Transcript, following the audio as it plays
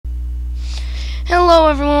Hello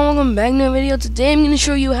everyone, welcome back to a video. Today I'm going to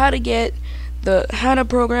show you how to get the How to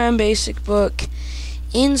Program Basic book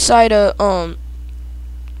inside of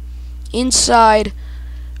inside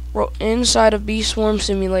of Bee Swarm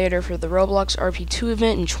Simulator for the Roblox RP2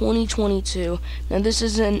 event in 2022. Now this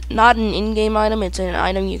is not an in-game item, it's an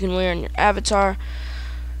item you can wear on your avatar.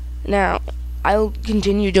 Now I'll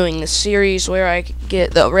continue doing this series where I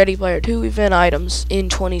get the Ready Player 2 event items in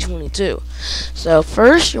 2022. So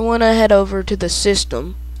first you want to head over to the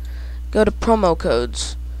system, go to promo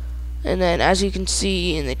codes, and then as you can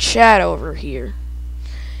see in the chat over here,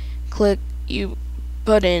 you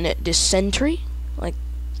put in Dysentry, like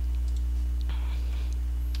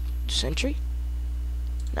Dysentry.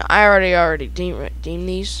 Now I already deemed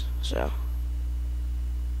these, so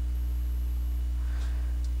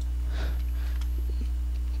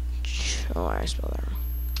oh, I spelled that wrong.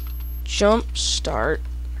 Jump start.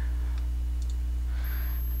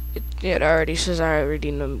 It already says I already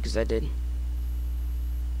redeemed them because I did.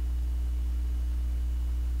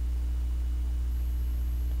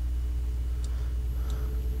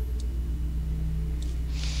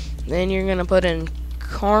 Then you're gonna put in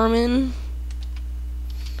Carmen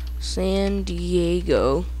San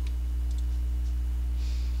Diego.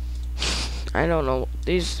 I don't know.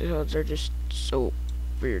 These codes are just so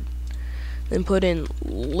weird. Then put in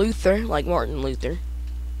Luther, like Martin Luther.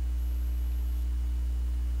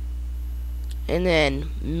 And then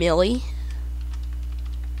Millie.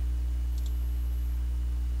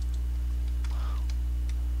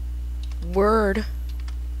 Word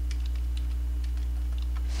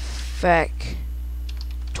Factory.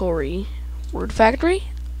 Word Factory.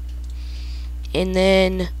 And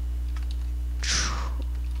then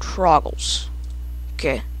Troggles.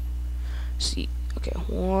 Okay. See. Okay.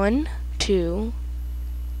 1, 2,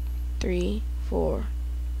 3, 4,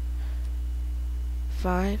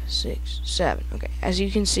 5, 6, 7. Okay, as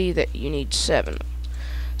you can see that you need 7.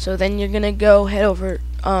 So then you're gonna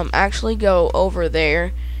actually go over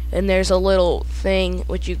there, and there's a little thing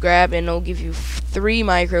which you grab, and it'll give you 3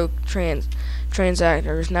 micro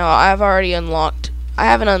transactors. Now I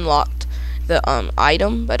haven't unlocked the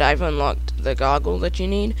item, but I've unlocked the goggle that you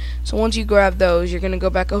need. So once you grab those, you're gonna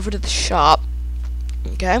go back over to the shop.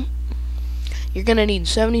 Okay. You're gonna need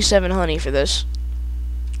 77 honey for this.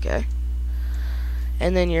 Okay.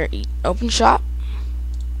 And then your open shop.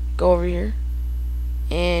 Go over here.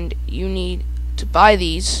 And you need to buy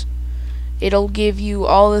these. It'll give you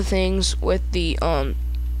all the things with the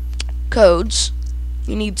codes.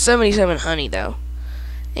 You need 77 honey though.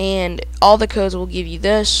 And all the codes will give you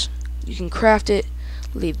this. You can craft it,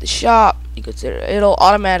 leave the shop, it'll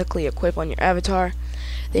automatically equip on your avatar.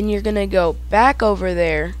 Then you're gonna go back over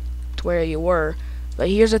there to where you were. But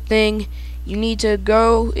here's the thing, you need to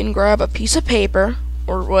go and grab a piece of paper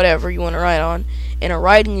or whatever you want to write on, and a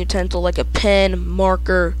writing utensil like a pen,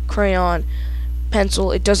 marker, crayon,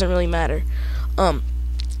 pencil, it doesn't really matter. And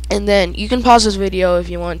then you can pause this video if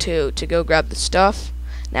you want to go grab the stuff.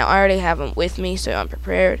 Now I already have them with me, so I'm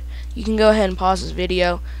prepared. You can go ahead and pause this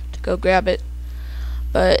video to go grab it.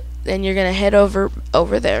 But then you're gonna head over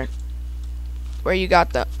there where you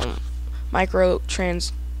got the micro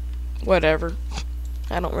trans whatever.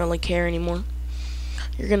 I don't really care anymore.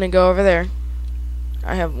 You're gonna go over there.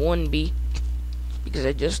 I have 1 bee because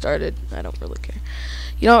I just started. I don't really care.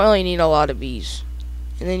 You don't really need a lot of bees.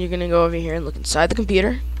 And then you're gonna go over here and look inside the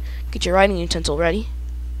computer. Get your writing utensil ready.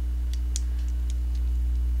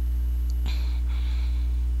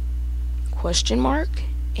 Question mark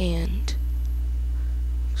and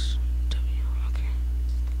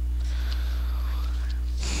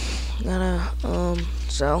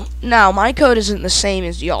so now my code isn't the same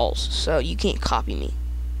as y'all's, so you can't copy me.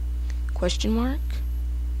 Question mark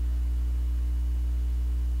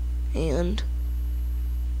and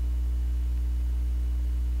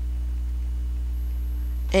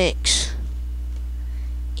X,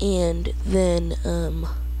 and then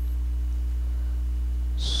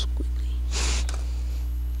squiggly.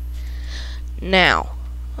 Now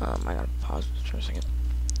I gotta pause this for a second.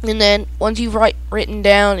 And then once you've written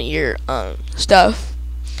down your stuff,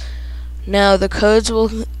 now the codes will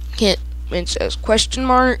it says question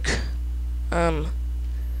mark,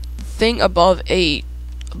 thing above the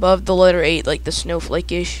letter 8, like the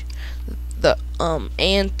snowflake-ish, the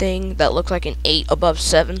and thing that looks like an 8 above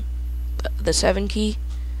 7, the 7 key,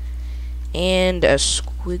 and a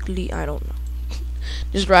squiggly, I don't know.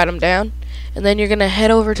 Just write them down, and then you're gonna head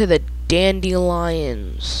over to the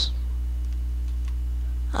dandelions.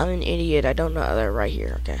 I'm an idiot. I don't know. They're right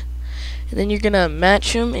here. Okay. And then you're gonna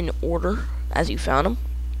match them in order as you found them.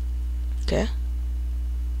 Okay.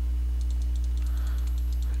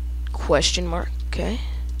 Question mark. Okay.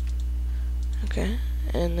 Okay.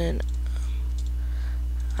 And then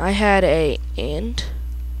I had a and.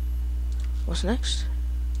 What's next?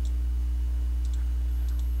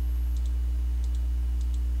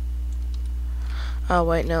 Oh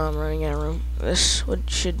wait, no, I'm running out of room. This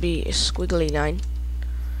should be a squiggly line.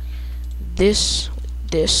 This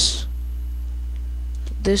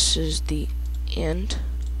is the end.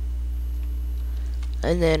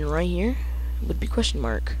 And then right here would be question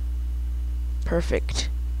mark. Perfect.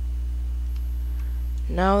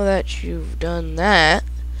 Now that you've done that,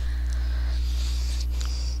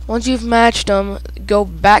 once you've matched them, go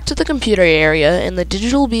back to the computer area, and the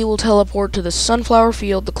digital bee will teleport to the sunflower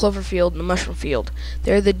field, the clover field, and the mushroom field.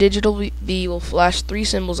 There, the digital bee will flash 3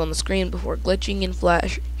 symbols on the screen before glitching and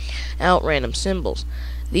flashing out random symbols.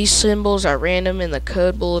 These symbols are random, and the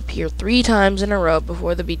code will appear 3 times in a row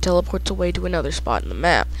before the bee teleports away to another spot in the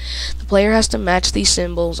map. The player has to match these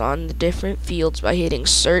symbols on the different fields by hitting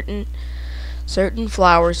certain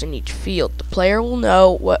flowers in each field. The player will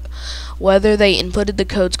know whether they inputted the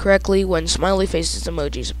codes correctly when smiley faces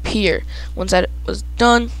emojis appear. Once that was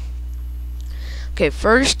done, okay,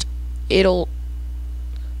 first it'll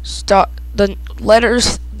start the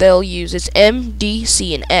letters they'll use is M, D,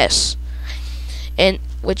 C, and S, and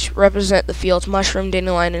which represent the fields mushroom,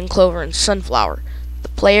 dandelion, and clover, and sunflower. The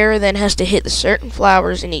player then has to hit the certain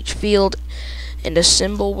flowers in each field, and a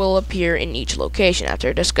symbol will appear in each location.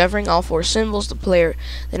 After discovering all 4 symbols, the player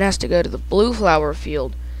then has to go to the blue flower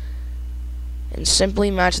field and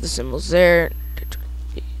simply match the symbols there.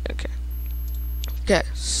 Okay,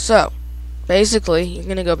 so basically you're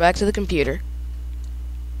gonna go back to the computer.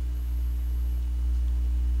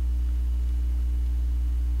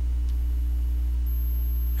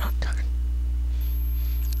 Oh, darn.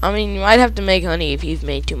 I mean, you might have to make honey if you've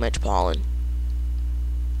made too much pollen.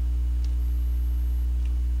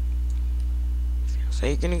 So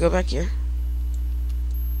you're gonna go back here,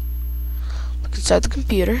 look inside the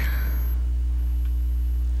computer.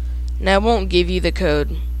 Now it won't give you the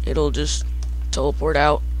code, it'll just teleport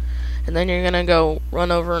out, and then you're gonna go run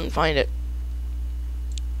over and find it.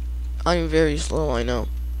 I'm very slow, I know.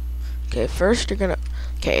 Okay, first you're gonna,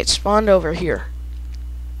 okay, it spawned over here.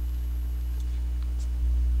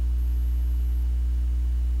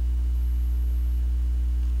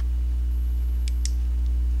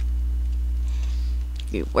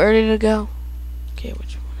 Where did it go? Okay,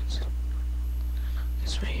 which one is it?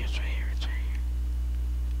 It's right here, it's right here, it's right here.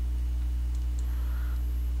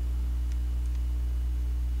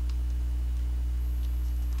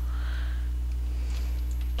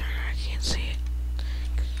 Darn, I can't see it.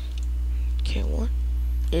 Okay, what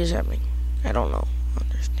is happening? I don't know.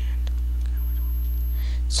 Understand.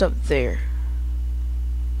 It's up there.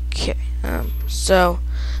 Okay, so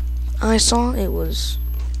I saw it was,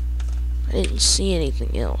 I didn't see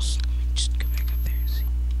anything else. Let me just go back up there and see.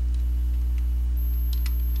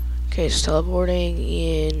 Okay, it's teleporting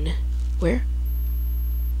in where?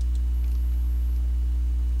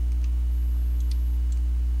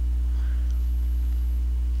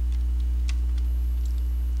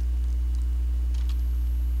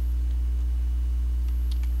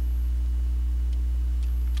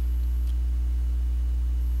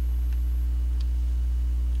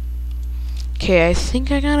 Okay, I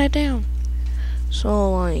think I got it down.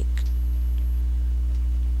 So, like,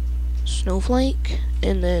 snowflake,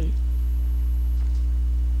 and then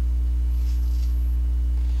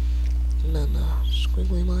the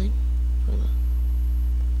squiggly line, or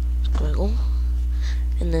the squiggle,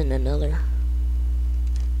 and then another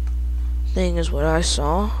thing is what I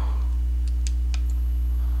saw.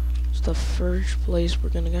 It's the first place we're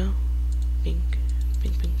gonna go. Pink,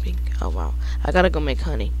 pink, pink, pink. Oh wow, I gotta go make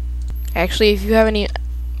honey. Actually, if you have any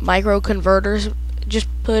micro converters, just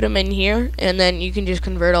put them in here, and then you can just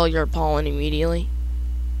convert all your pollen immediately,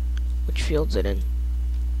 which fields it in.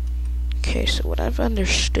 Okay, so what I've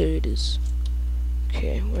understood is,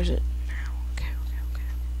 okay, where's it now? Okay.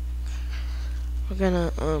 We're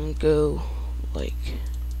gonna go like,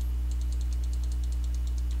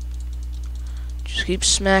 just keep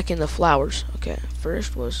smacking the flowers. Okay,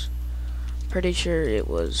 first was pretty sure it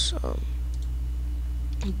was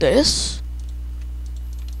this.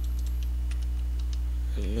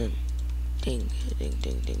 And then ding, ding,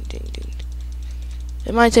 ding, ding, ding, ding.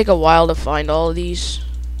 It might take a while to find all of these.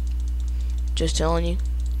 Just telling you.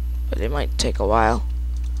 But it might take a while.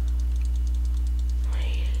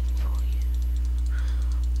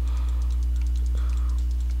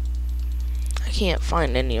 I can't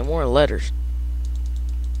find any more letters.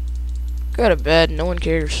 Go to bed, no one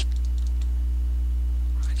cares.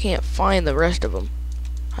 I can't find the rest of them.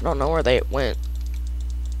 I don't know where they went.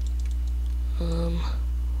 Um,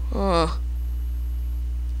 uh.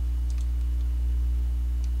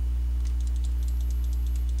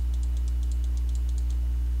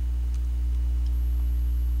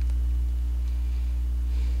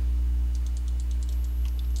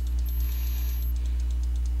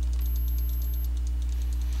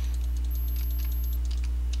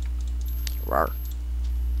 Rawr.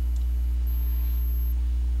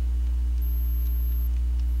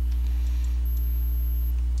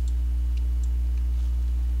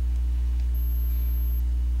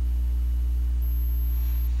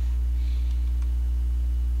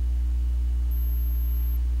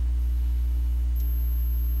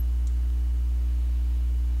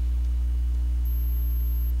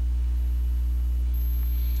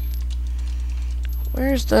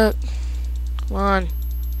 Where's the... Come on.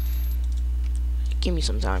 Give me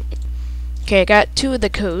some time. Okay, I got 2 of the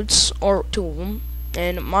codes, or 2 of them,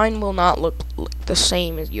 and mine will not look the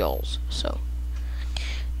same as y'all's, so.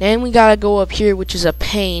 Then we gotta go up here, which is a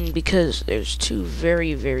pain, because there's 2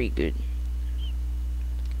 very, very good.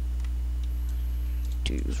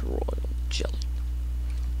 Dude's royal jelly.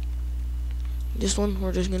 This one,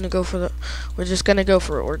 we're just gonna go for the, we're just going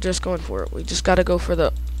for it. We just gotta go for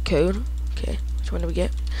the code. Okay, which one do we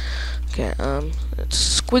get? Okay,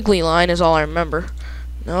 it's squiggly line is all I remember.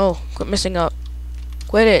 No, quit messing up.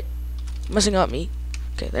 Quit it. Messing up me.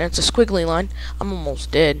 Okay, then it's a squiggly line. I'm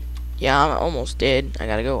almost dead. Yeah, I'm almost dead. I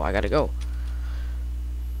gotta go.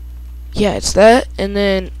 Yeah, it's that, and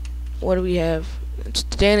then, what do we have? It's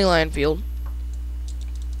the dandelion field.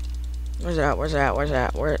 Where's that?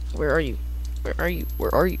 Where are you?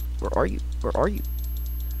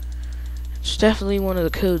 It's definitely one of the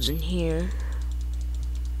codes in here.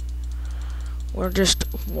 We're just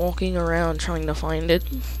walking around trying to find it,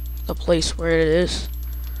 the place where it is.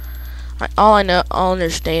 All I'll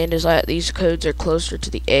understand is that these codes are closer to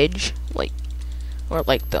the edge, or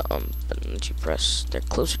like the button that you press. They're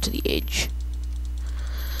closer to the edge.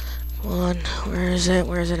 Come on, where is it?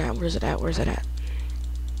 Where's it at?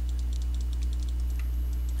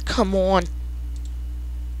 Come on.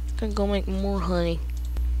 Gonna go make more honey.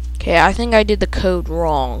 Okay, I think I did the code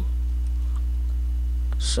wrong.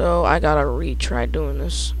 So I gotta retry doing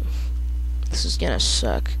this. This is gonna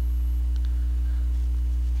suck.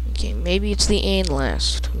 Okay, maybe it's the and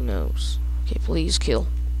last. Who knows? Okay, please kill.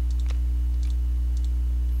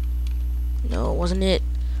 No, wasn't it?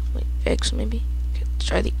 Wait, X maybe? Okay, let's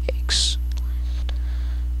try the X.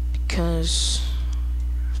 Because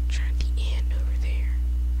I'm trying the and over there.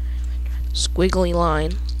 Squiggly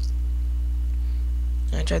line.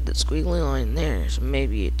 I tried that squiggly line there, so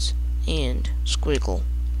maybe it's and squiggle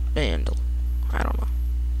bandle. I don't know.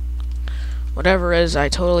 Whatever it is, I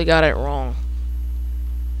totally got it wrong.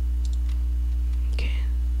 Okay.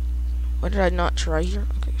 What did I not try here?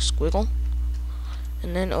 Okay, squiggle.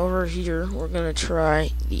 And then over here, we're gonna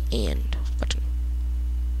try the and button.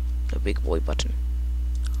 The big boy button.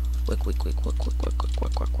 Quick.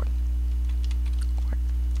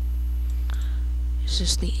 Is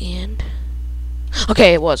this the and?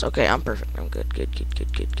 Okay, it was. Okay, I'm perfect. I'm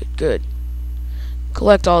good.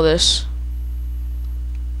 Collect all this.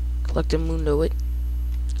 Collect a mundo it.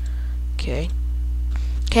 Okay.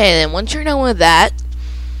 Okay, then once you're done with that,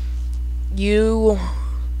 you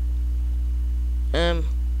the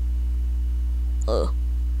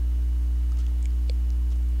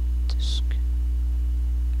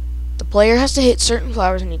player has to hit certain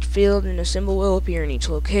flowers in each field, and a symbol will appear in each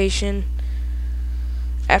location.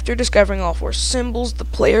 After discovering all 4 symbols, the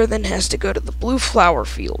player then has to go to the blue flower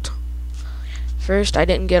field. First, I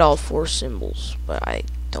didn't get all 4 symbols, but I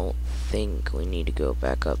don't think we need to go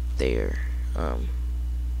back up there. I'm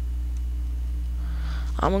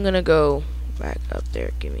gonna go back up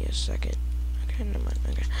there. Give me a second. Okay, never mind.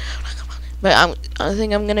 Okay. But I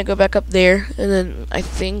think I'm gonna go back up there, and then I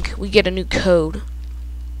think we get a new code.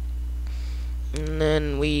 And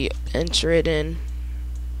then we enter it in.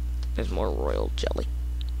 There's more royal jelly.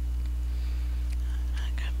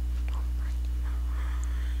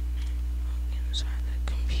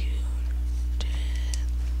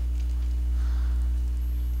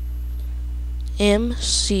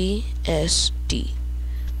 MCSD.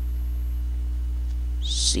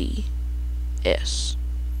 CS.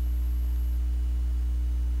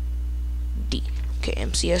 D. Okay,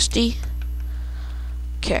 MCSD.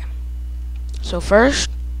 Okay. So first,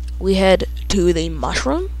 we head to the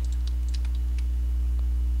mushroom.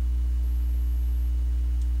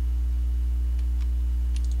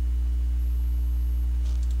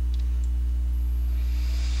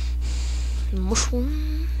 Mushroom.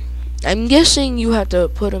 I'm guessing you have to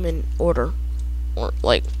put them in order, or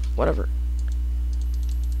like whatever.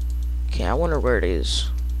 Okay, I wonder where it is.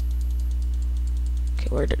 Okay,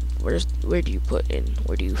 where do you put in?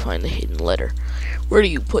 Where do you find the hidden letter? Where do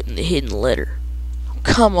you put in the hidden letter?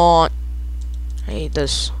 Come on. I hate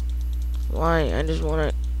this. Why? I just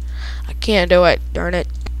wanna. I can't do it. Darn it.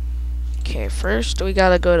 Okay, first we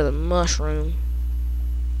gotta go to the mushroom.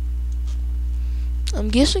 I'm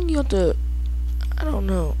guessing you have to. I don't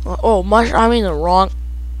know. Oh, I mean the wrong.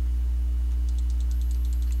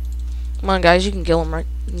 Come on, guys. You can kill him, right?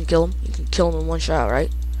 You can kill him. You can kill him in one shot,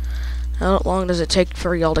 right? How long does it take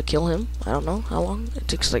for y'all to kill him? I don't know. How long? It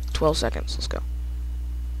takes like 12 seconds. Let's go.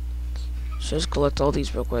 Let's just collect all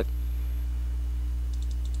these real quick.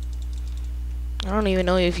 I don't even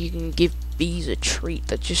know if you can give bees a treat.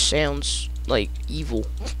 That just sounds like evil.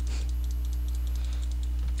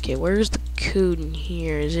 Okay, where's the code in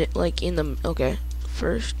here? Is it like in the... Okay,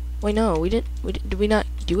 first... Wait, no, we didn't... Did we not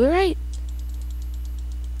do it right?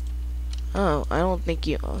 Oh, I don't think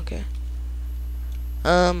you... Okay.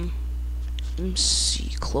 Let's see,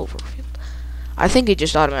 Cloverfield. I think it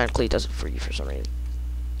just automatically does it for you for some reason.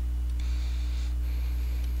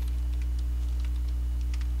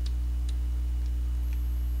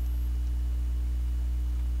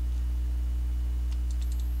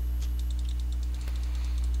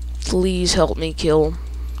 Please help me kill.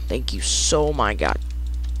 Thank you so my god.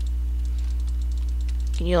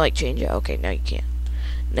 Can you like change it? Okay, now you can't.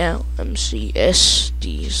 Now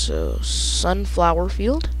MCSD, so sunflower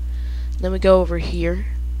field. Then we go over here.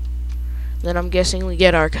 Then I'm guessing we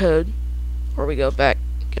get our code, or we go back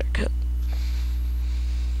get our code.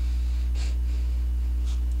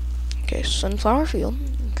 Okay, sunflower field.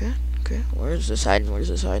 Okay, okay. Where's this hiding? Where's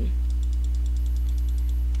this hiding?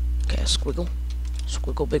 Okay, squiggle.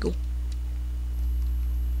 Squiggle biggle.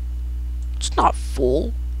 It's not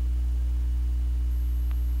full.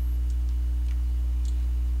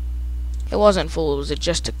 It wasn't full, it was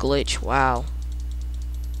just a glitch. Wow.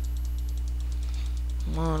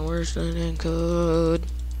 Come on, where's the damn code?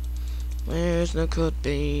 Where's the code,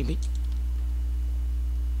 baby?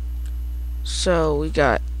 So, we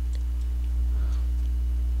got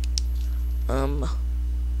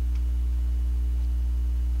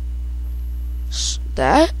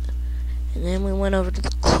that, and then we went over to the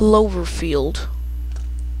Cloverfield.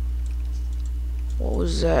 What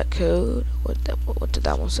was that code? What did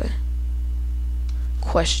that one say?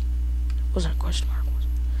 Question. Wasn't a question mark?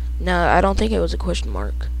 No, I don't think it was a question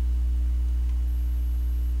mark.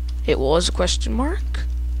 It was a question mark.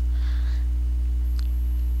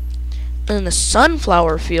 And the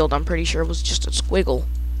sunflower field, I'm pretty sure, was just a squiggle.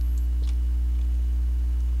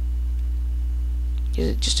 Is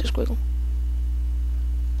it just a squiggle?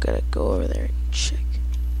 Gotta go over there and check.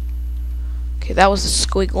 Okay, that was the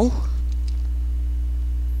squiggle.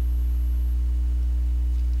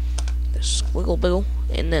 The squiggle biggle,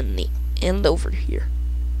 and then the end over here.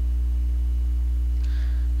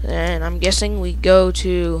 And I'm guessing we go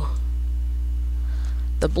to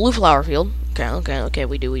the blue flower field. Okay,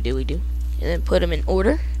 we do. And then put them in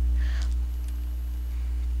order.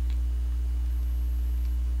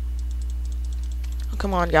 Oh,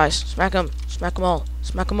 come on, guys. Smack them all.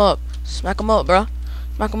 Smack them up, bro.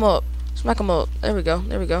 Smack them up. There we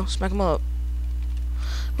go. Smack them up.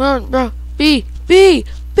 Come on, bro. B.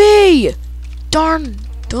 Darn,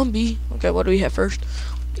 dumb B. Okay, what do we have first?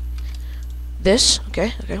 This.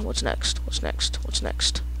 Okay. What's next?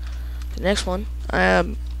 The next one.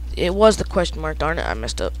 It was the question mark. Darn it, I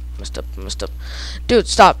messed up. Dude,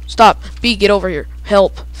 stop. B, get over here.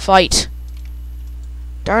 Help. Fight.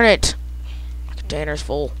 Darn it. My container's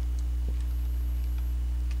full.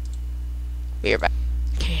 Be right back.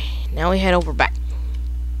 Okay, now we head over back.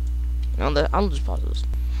 I'll just pause this.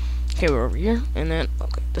 Okay, we're over here, and then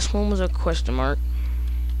this one was a question mark.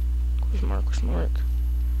 Question mark.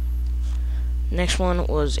 Next one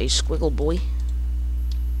was a squiggle boy.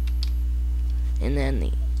 And then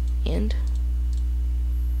the end.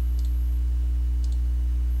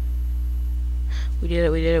 We did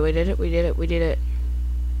it.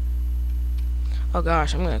 Oh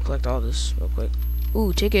gosh, I'm gonna collect all this real quick.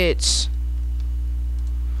 Ooh, tickets.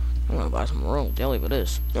 I'm gonna buy some royal jelly for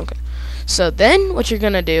this. Okay. So then what you're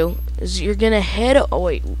gonna do is you're gonna head. Oh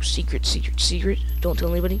wait, ooh, secret. Don't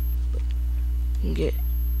tell anybody. But you can get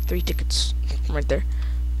 3 tickets from right there.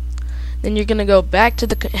 Then you're gonna go back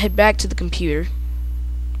to head back to the computer.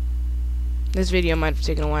 This video might have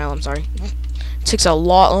taken a while. I'm sorry. It takes a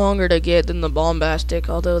lot longer to get than the bombastic.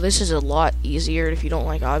 Although this is a lot easier if you don't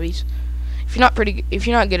like obbies. If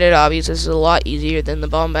you're not good at obbies, this is a lot easier than the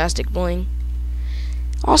bombastic bling.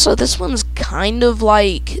 Also, this one's kind of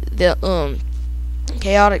like the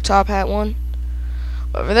chaotic top hat one,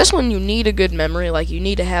 But for this one, you need a good memory. Like, you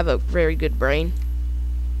need to have a very good brain.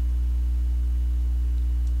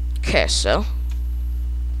 Okay, so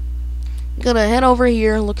I'm gonna head over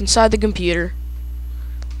here, look inside the computer.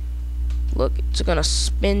 Look, it's gonna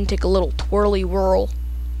spin, take a little twirly whirl.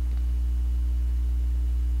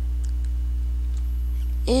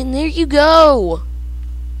 And there you go.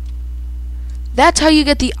 That's how you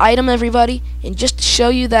get the item, everybody. And just to show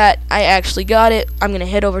you that I actually got it, I'm gonna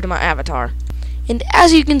head over to my avatar. And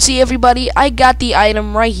as you can see, everybody, I got the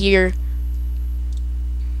item right here.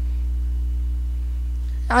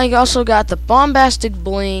 I also got the bombastic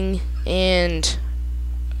bling and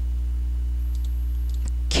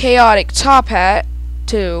chaotic top hat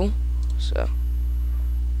too. So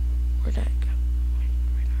where'd that go?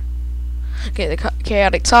 Okay, the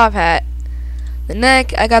chaotic top hat. The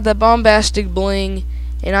neck, I got the bombastic bling,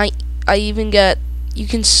 and I even got. You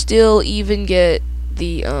can still even get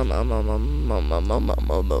the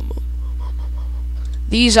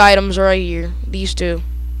these items right here. These two.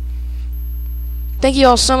 Thank you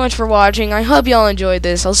all so much for watching. I hope y'all enjoyed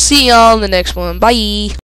this. I'll see y'all in the next one. Bye.